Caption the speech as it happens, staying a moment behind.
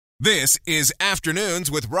This is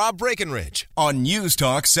Afternoons with Rob Breckenridge on News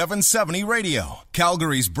Talk 770 Radio,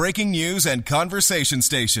 Calgary's breaking news and conversation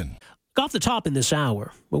station. Off the top in this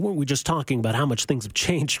hour, well, weren't we just talking about how much things have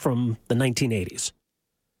changed from the 1980s?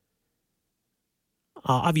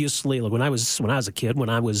 Obviously, like when I was a kid,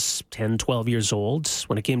 when I was 10, 12 years old,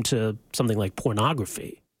 when it came to something like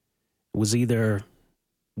pornography, it was either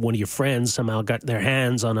one of your friends somehow got their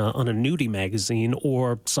hands on a nudie magazine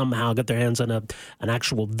or somehow got their hands on an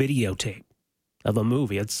actual videotape of a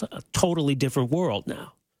movie. It's a totally different world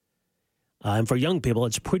now. And for young people,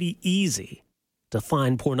 it's pretty easy to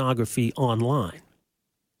find pornography online.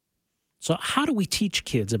 So how do we teach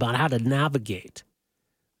kids about how to navigate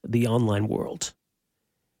the online world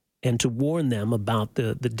and to warn them about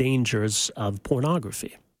the dangers of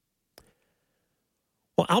pornography?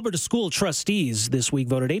 Well, Alberta school trustees this week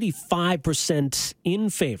voted 85% in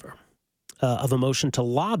favor of a motion to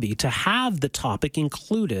lobby to have the topic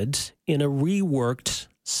included in a reworked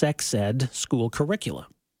sex ed school curricula.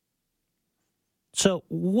 So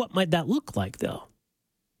what might that look like, though?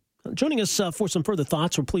 Joining us for some further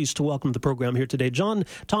thoughts, we're pleased to welcome to the program here today John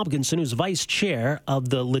Tompkinson, who's vice chair of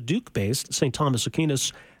the Leduc-based St. Thomas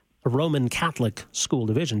Aquinas Roman Catholic School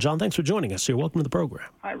Division. John, thanks for joining us here. Welcome to the program.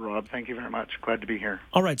 Hi, Rob. Thank you very much. Glad to be here.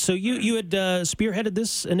 All right. So you had spearheaded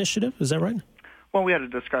this initiative. Is that right? Well, we had a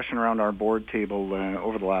discussion around our board table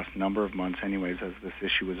over the last number of months anyways as this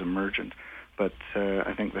issue was emergent. But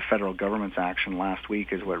I think the federal government's action last week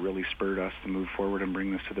is what really spurred us to move forward and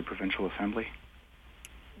bring this to the provincial assembly.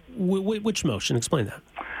 Which motion? Explain that.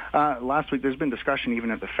 Last week, there's been discussion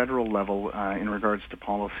even at the federal level in regards to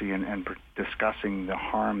policy and discussing the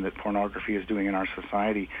harm that pornography is doing in our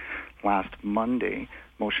society. Last Monday,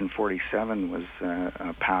 Motion 47 was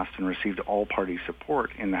passed and received all-party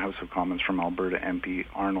support in the House of Commons from Alberta MP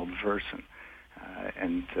Arnold Versen.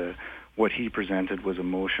 And what he presented was a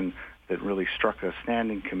motion that really struck a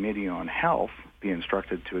standing committee on health be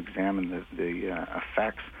instructed to examine the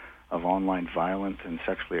effects of online violent and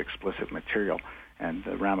sexually explicit material and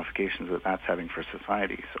the ramifications that that's having for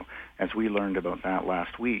society. So as we learned about that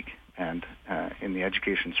last week, and in the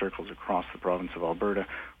education circles across the province of Alberta,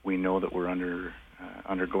 we know that we're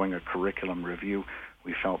undergoing a curriculum review.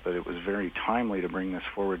 We felt that it was very timely to bring this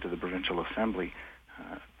forward to the provincial assembly,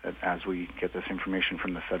 that as we get this information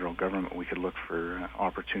from the federal government, we could look for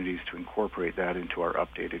opportunities to incorporate that into our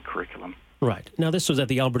updated curriculum. Right. Now, this was at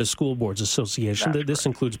the Alberta School Boards Association. That's this correct.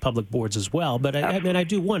 includes public boards as well. But I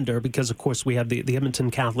do wonder, because, of course, we had the Edmonton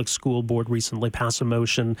Catholic School Board recently pass a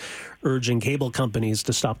motion urging cable companies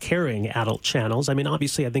to stop carrying adult channels. I mean,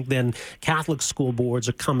 obviously, I think then Catholic school boards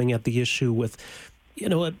are coming at the issue with,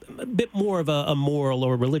 a bit more of a moral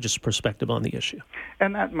or religious perspective on the issue.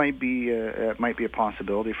 And that might be a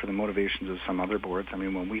possibility for the motivations of some other boards. I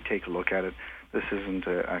mean, when we take a look at it, this isn't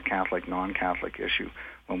a Catholic, non-Catholic issue.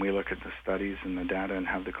 When we look at the studies and the data and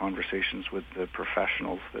have the conversations with the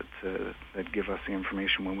professionals that give us the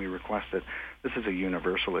information when we request it, this is a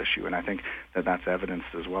universal issue. And I think that that's evidenced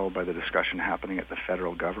as well by the discussion happening at the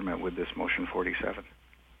federal government with this Motion 47.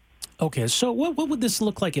 Okay, so what would this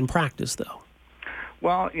look like in practice, though?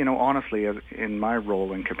 Well, honestly, in my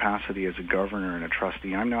role and capacity as a governor and a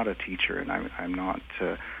trustee, I'm not a teacher and I'm not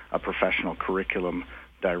a professional curriculum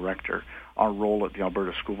director. Our role at the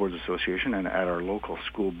Alberta School Boards Association and at our local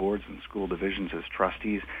school boards and school divisions as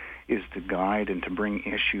trustees is to guide and to bring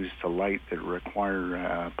issues to light that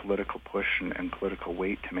require political push and political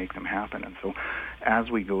weight to make them happen. And so as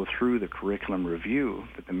we go through the curriculum review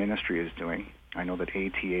that the ministry is doing, I know that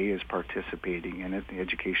ATA is participating in it, the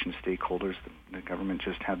education stakeholders, the government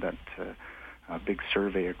just had that big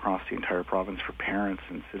survey across the entire province for parents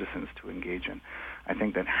and citizens to engage in. I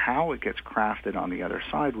think that how it gets crafted on the other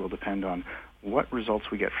side will depend on what results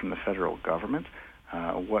we get from the federal government,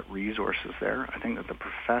 what resources there. I think that the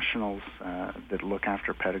professionals that look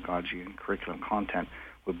after pedagogy and curriculum content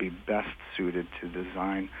would be best suited to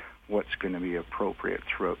design what's going to be appropriate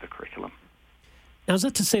throughout the curriculum. Now, is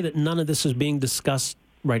that to say that none of this is being discussed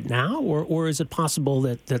right now, or is it possible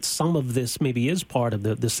that some of this maybe is part of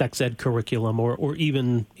the sex ed curriculum or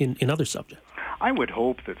even in other subjects? I would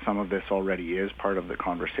hope that some of this already is part of the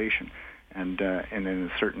conversation, and in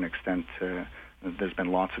a certain extent, there's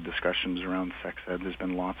been lots of discussions around sex ed. There's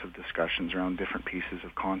been lots of discussions around different pieces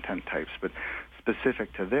of content types, but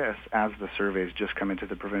specific to this, as the surveys just come into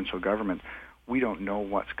the provincial government, we don't know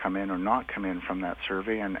what's come in or not come in from that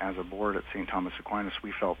survey, and as a board at St. Thomas Aquinas,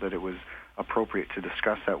 we felt that it was appropriate to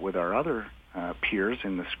discuss that with our other peers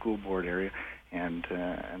in the school board area and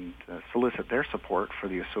solicit their support for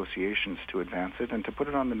the associations to advance it, and to put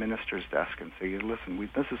it on the minister's desk and say, listen,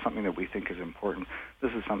 this is something that we think is important.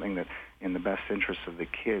 This is something that, in the best interest of the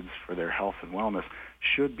kids for their health and wellness,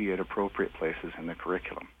 should be at appropriate places in the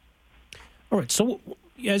curriculum. All right, so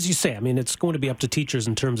as you say, I mean, it's going to be up to teachers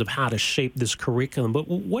in terms of how to shape this curriculum, but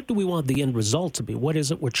what do we want the end result to be? What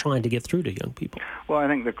is it we're trying to get through to young people? Well, I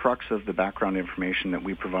think the crux of the background information that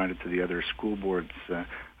we provided to the other school boards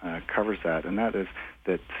covers that, and that is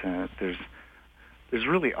that there's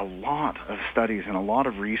really a lot of studies and a lot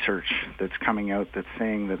of research that's coming out that's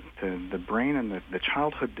saying that the brain and the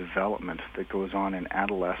childhood development that goes on in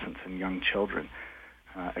adolescents and young children,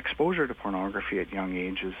 exposure to pornography at young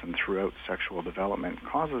ages and throughout sexual development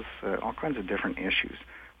causes all kinds of different issues.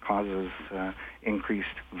 Causes increased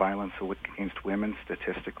violence against women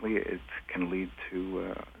statistically. It can lead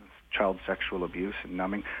to child sexual abuse and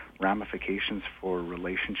numbing, ramifications for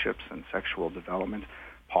relationships and sexual development,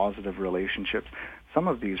 positive relationships. Some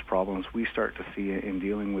of these problems we start to see in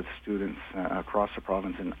dealing with students across the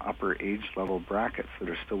province in upper age level brackets that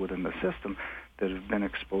are still within the system that have been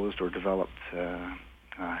exposed or developed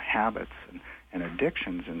habits and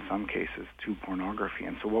addictions in some cases to pornography.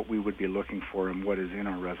 And so what we would be looking for, and what is in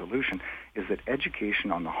our resolution, is that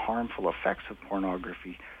education on the harmful effects of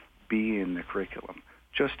pornography be in the curriculum,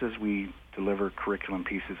 just as we deliver curriculum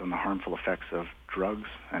pieces on the harmful effects of drugs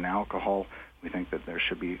and alcohol. We think that there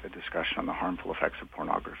should be a discussion on the harmful effects of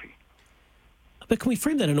pornography. But can we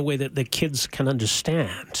frame that in a way that the kids can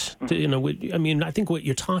understand? Mm-hmm. You know, I mean, I think what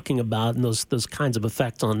you're talking about and those kinds of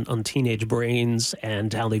effects on teenage brains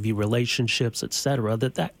and how they view relationships, et cetera,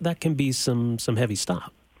 that can be some heavy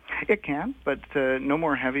stuff. It can, but no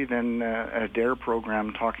more heavy than a DARE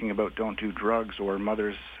program talking about don't do drugs, or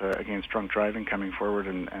Mothers Against Drunk Driving coming forward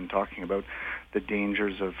and talking about the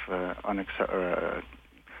dangers of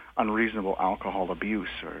unreasonable alcohol abuse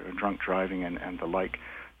or drunk driving and the like.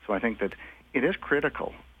 So I think that it is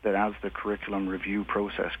critical that as the curriculum review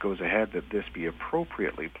process goes ahead, that this be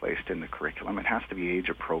appropriately placed in the curriculum. It has to be age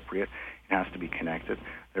appropriate. It has to be connected.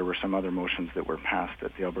 There were some other motions that were passed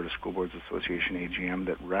at the Alberta School Boards Association AGM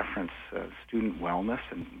that reference student wellness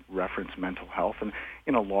and reference mental health, and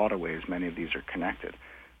in a lot of ways, many of these are connected.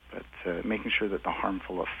 But making sure that the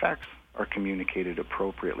harmful effects are communicated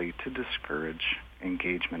appropriately to discourage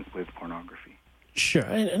engagement with pornography. Sure,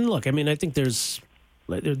 and look, I mean, I think there's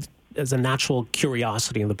a natural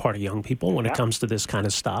curiosity on the part of young people when it comes to this kind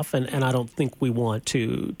of stuff, and I don't think we want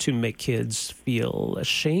to make kids feel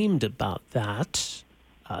ashamed about that.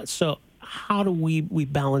 So how do we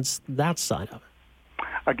balance that side of it?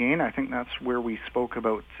 Again, I think that's where we spoke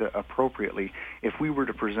about appropriately. If we were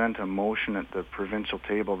to present a motion at the provincial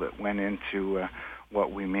table that went into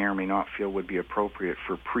what we may or may not feel would be appropriate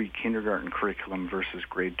for pre-kindergarten curriculum versus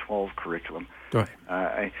grade 12 curriculum, right.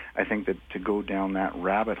 I think that to go down that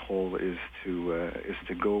rabbit hole is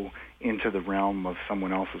to go into the realm of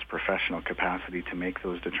someone else's professional capacity to make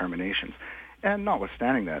those determinations. And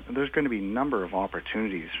notwithstanding that, there's going to be a number of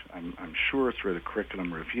opportunities, I'm sure, through the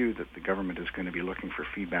curriculum review that the government is going to be looking for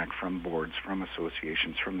feedback from boards, from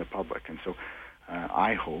associations, from the public. And so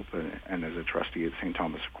I hope, and as a trustee at St.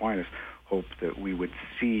 Thomas Aquinas, hope that we would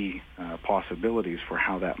see possibilities for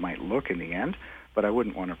how that might look in the end, but I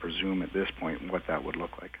wouldn't want to presume at this point what that would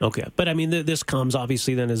look like. Okay, but I mean, this comes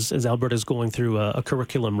obviously then as Alberta's going through a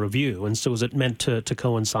curriculum review, and so is it meant to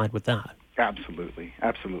coincide with that? Absolutely.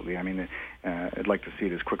 I mean, I'd like to see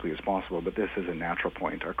it as quickly as possible, but this is a natural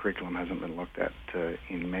point. Our curriculum hasn't been looked at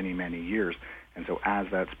in many, many years, and so as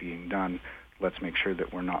that's being done, let's make sure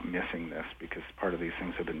that we're not missing this, because part of these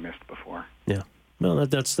things have been missed before. Yeah. Well,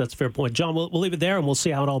 that's a fair point. John, we'll leave it there, and we'll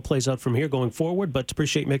see how it all plays out from here going forward, but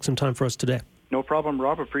appreciate you making some time for us today. No problem,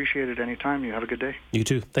 Rob. Appreciate it anytime. You have a good day. You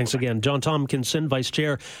too. Thanks again. John Tompkinson, Vice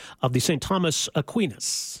Chair of the St. Thomas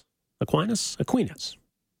Aquinas.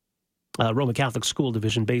 Roman Catholic School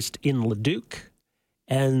Division based in Leduc.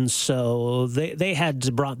 And so they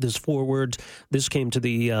had brought this forward. This came to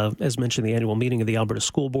the, as mentioned, the annual meeting of the Alberta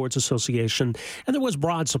School Boards Association, and there was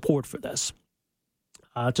broad support for this.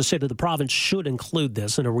 To say that the province should include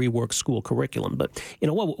this in a reworked school curriculum. But, you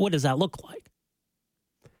know, what does that look like?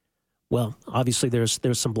 Well, obviously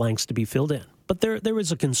there's some blanks to be filled in. But there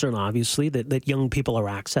is a concern, obviously, that young people are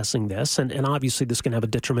accessing this, and obviously this can have a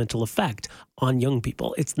detrimental effect on young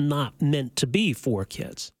people. It's not meant to be for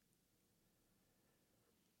kids.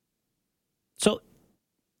 So,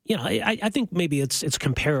 you know, I think maybe it's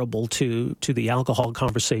comparable to the alcohol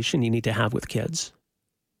conversation you need to have with kids.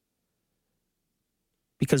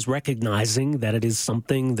 Because recognizing that it is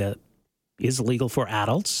something that is legal for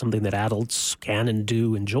adults, something that adults can and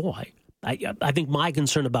do enjoy, I think my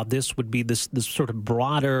concern about this would be this sort of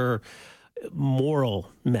broader moral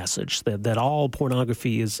message that all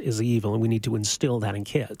pornography is evil, and we need to instill that in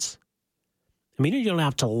kids. I mean, you don't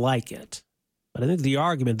have to like it, but I think the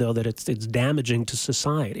argument, though, that it's damaging to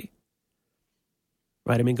society,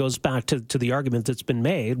 right? I mean, it goes back to the argument that's been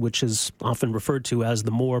made, which is often referred to as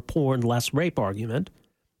the more porn, less rape argument,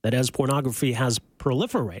 that as pornography has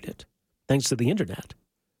proliferated, thanks to the internet,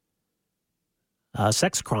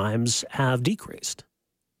 sex crimes have decreased.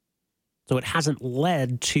 So it hasn't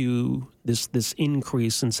led to this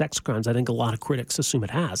increase in sex crimes. I think a lot of critics assume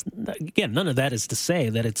it has. Again, none of that is to say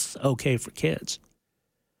that it's okay for kids.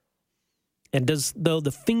 And though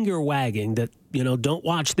the finger wagging that, don't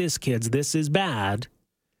watch this, kids, this is bad,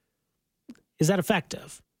 is that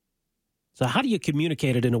effective? So how do you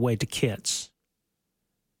communicate it in a way to kids?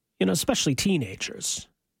 Especially teenagers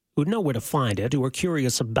who know where to find it, who are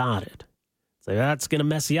curious about it. Say, that's going to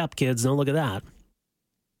mess you up, kids. Don't look at that.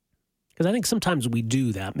 Because I think sometimes we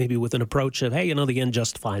do that, maybe with an approach of, hey, the end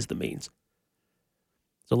justifies the means.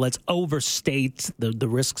 So let's overstate the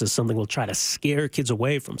risks of something. We'll try to scare kids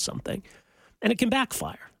away from something. And it can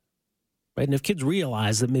backfire, right? And if kids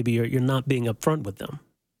realize that maybe you're not being upfront with them,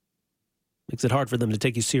 makes it hard for them to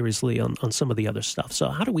take you seriously on some of the other stuff. So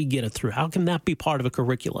how do we get it through? How can that be part of a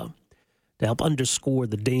curriculum to help underscore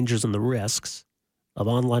the dangers and the risks of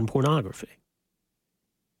online pornography?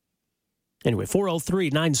 Anyway,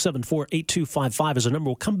 403-974-8255 is a number.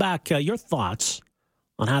 We'll come back. Your thoughts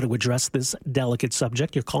on how to address this delicate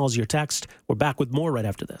subject. Your calls, your text. We're back with more right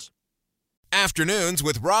after this. Afternoons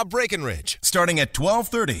with Rob Breckenridge, starting at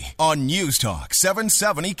 12:30 on News Talk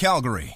 770 Calgary.